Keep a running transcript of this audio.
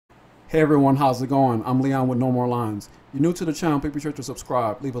Hey everyone, how's it going? I'm Leon with No More Lines. You're new to the channel, be sure to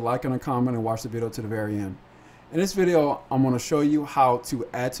subscribe, leave a like and a comment, and watch the video to the very end. In this video, I'm going to show you how to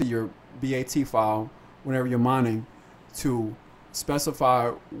add to your BAT file whenever you're mining to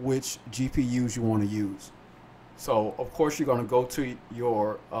specify which GPUs you want to use. So, of course, you're going to go to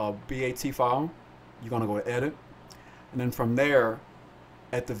your BAT file. You're going to go to Edit. And then from there,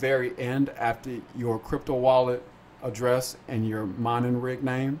 at the very end, after your crypto wallet address and your mining rig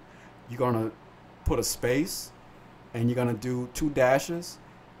name, you're going to put a space and you're going to do 2 dashes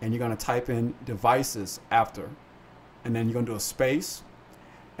and you're going to type in devices after. And then you're going to do a space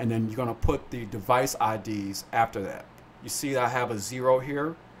and then you're going to put the device IDs after that. You see that I have a 0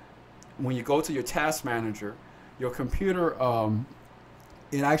 here. When you go to your task manager, your computer,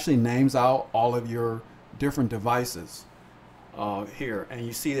 it actually names out all of your different devices here. And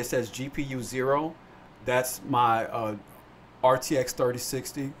you see that says GPU 0. That's my RTX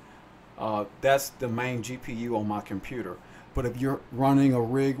 3060. That's the main GPU on my computer. But if you're running a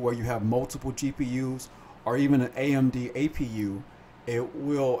rig where you have multiple GPUs or even an AMD APU, it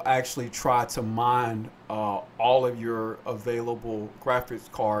will actually try to mine all of your available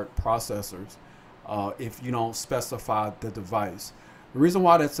graphics card processors if you don't specify the device. The reason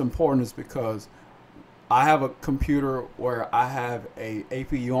why that's important is because I have a computer where I have a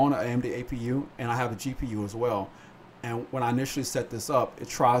APU on an AMD APU and I have a GPU as well. And when I initially set this up, it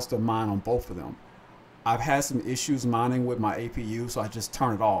tries to mine on both of them. I've had some issues mining with my APU, so I just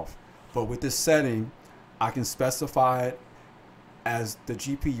turn it off. But with this setting, I can specify it as the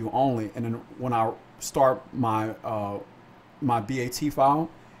GPU only. And then when I start my my BAT file,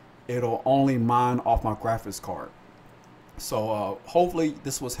 it'll only mine off my graphics card. So hopefully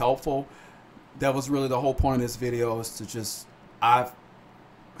this was helpful. That was really the whole point of this video, is to just, I've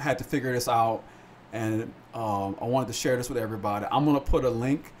had to figure this out. And I wanted to share this with everybody. I'm going to put a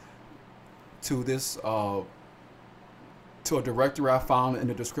link to this, to a directory I found in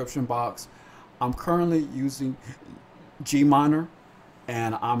the description box. I'm currently using GMiner,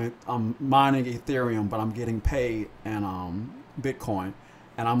 and I'm mining Ethereum, but I'm getting paid in Bitcoin.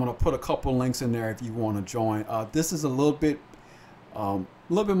 And I'm going to put a couple links in there if you want to join. This is a little bit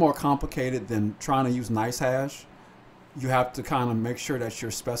more complicated than trying to use NiceHash. You have to kind of make sure that you're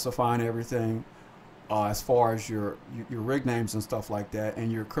specifying everything. As far as your rig names and stuff like that,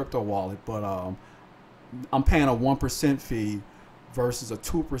 and your crypto wallet, but I'm paying a 1% fee versus a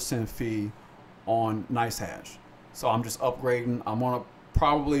 2% fee on NiceHash. So I'm just upgrading. I'm gonna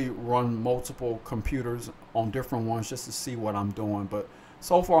probably run multiple computers on different ones just to see what I'm doing. But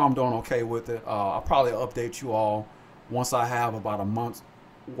so far I'm doing okay with it. I'll probably update you all once I have about a month's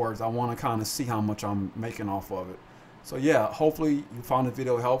worth. I want to kind of see how much I'm making off of it. So yeah, hopefully you found the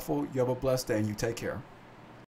video helpful. You have a blessed day and you take care.